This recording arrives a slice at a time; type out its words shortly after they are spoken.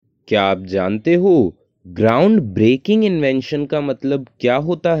क्या आप जानते हो ग्राउंड ब्रेकिंग इन्वेंशन का मतलब क्या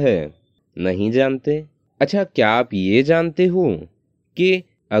होता है? नहीं जानते? अच्छा, क्या आप ये जानते हो कि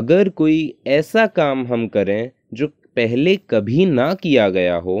अगर कोई ऐसा काम हम करें जो पहले कभी ना किया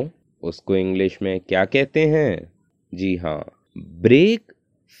गया हो, उसको इंग्लिश में क्या कहते हैं? जी हाँ, break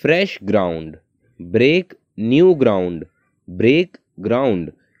fresh ground, break new ground, break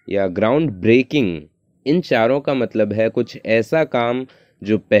ground या ग्राउंड ब्रेकिंग। इन चारों का मतलब है कुछ ऐसा काम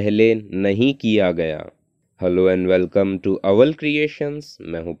जो पहले नहीं किया गया। Hello and welcome to aval creations.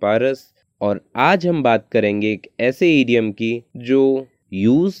 मैं हूँ पारस और आज हम बात करेंगे एक ऐसे इडियम की जो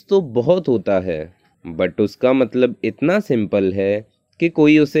यूज़ तो बहुत होता है बट उसका मतलब इतना सिंपल है कि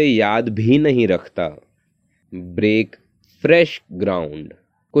कोई उसे याद भी नहीं रखता। ब्रेक फ्रेश ग्राउंड,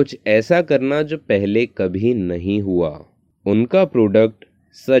 कुछ ऐसा करना जो पहले कभी नहीं हुआ। उनका प्रोडक्ट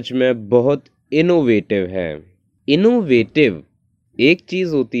सच में बहुत इनोवेटिव है। इनोवेटिव एक चीज़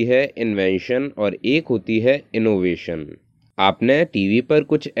होती है इन्वेंशन और एक होती है इनोवेशन। आपने टीवी पर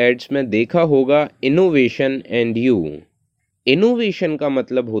कुछ एड्स में देखा होगा इनोवेशन एंड यू। इनोवेशन का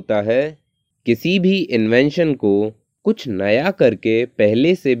मतलब होता है किसी भी इन्वेंशन को कुछ नया करके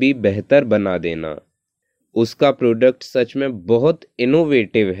पहले से भी बेहतर बना देना। उसका प्रोडक्ट सच में बहुत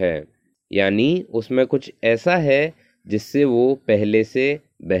इनोवेटिव है, यानी उसमें कुछ ऐसा है जिससे वो पहले से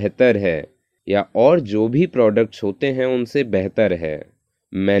बेहतर है या और जो भी प्रोडक्ट्स होते हैं उनसे बेहतर है।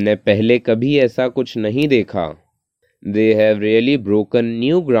 मैंने पहले कभी ऐसा कुछ नहीं देखा। They have really broken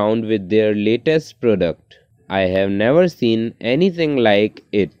new ground with their latest product. I have never seen anything like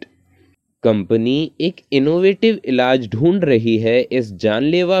it. Company एक इनोवेटिव इलाज ढूंढ रही है इस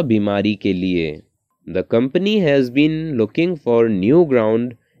जानलेवा बीमारी के लिए। The company has been looking for new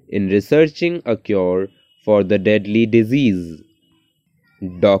ground in researching a cure for the deadly disease.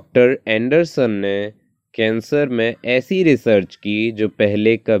 Doctor Anderson ने कैंसर में ऐसी रिसर्च की जो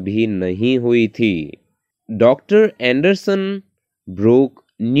पहले कभी नहीं हुई थी। Doctor Anderson broke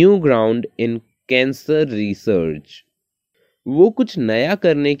new ground in cancer research. वो कुछ नया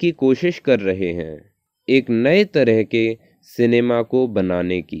करने की कोशिश कर रहे हैं, एक नए तरह के सिनेमा को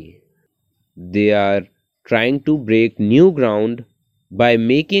बनाने की। They are trying to break new ground by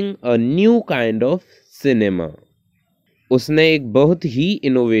making a new kind of cinema. उसने एक बहुत ही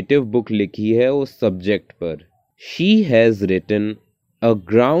इनोवेटिव बुक लिखी है उस सब्जेक्ट पर। She has written a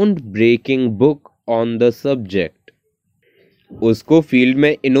ground breaking book on the subject. उसको फील्ड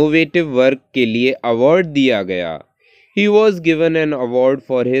में इनोवेटिव वर्क के लिए अवार्ड दिया गया। He was given an award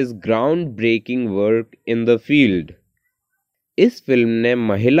for his ground breaking work in the field. इस फिल्म ने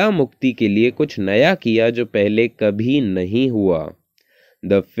महिला मुक्ति के लिए कुछ नया किया जो पहले कभी नहीं हुआ।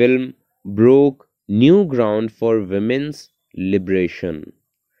 The film broke new ground for women's liberation.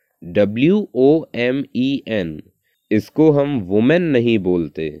 WOMEN। इसको हम वुमेन नहीं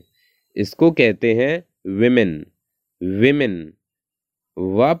बोलते, इसको कहते हैं विमेन। विमेन,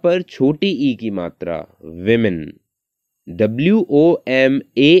 वा पर छोटी ई की मात्रा, विमेन।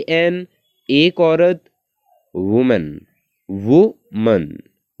 WOMAN एक औरत, वुमन, वो मन,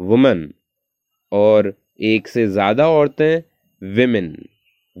 वुमन, और एक से ज्यादा औरतें, विमेन,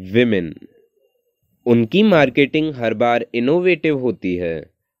 विमेन। उनकी मार्केटिंग हर बार इनोवेटिव होती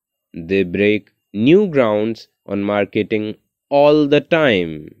है। They break new grounds on marketing all the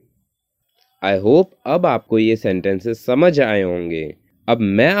time. I hope अब आपको ये सेंटेंसेस समझ आए होंगे। अब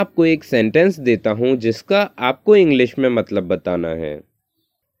मैं आपको एक सेंटेंस देता हूं जिसका आपको इंग्लिश में मतलब बताना है।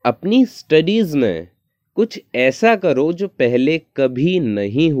 अपनी स्टडीज में कुछ ऐसा करो जो पहले कभी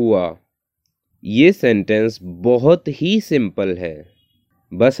नहीं हुआ। ये सेंटेंस बहुत ही सिंपल है,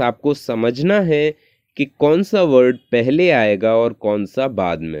 बस आपको समझना है कि कौन सा वर्ड पहले आएगा और कौन सा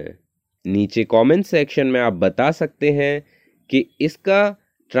बाद में। नीचे कमेंट सेक्शन में आप बता सकते हैं कि इसका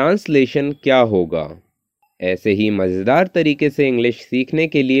ट्रांसलेशन क्या होगा। ऐसे ही मज़ेदार तरीके से इंग्लिश सीखने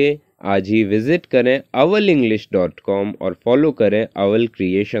के लिए आज ही विजिट करें awalenglish.com और फॉलो करें अवल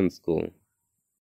क्रिएशंस को।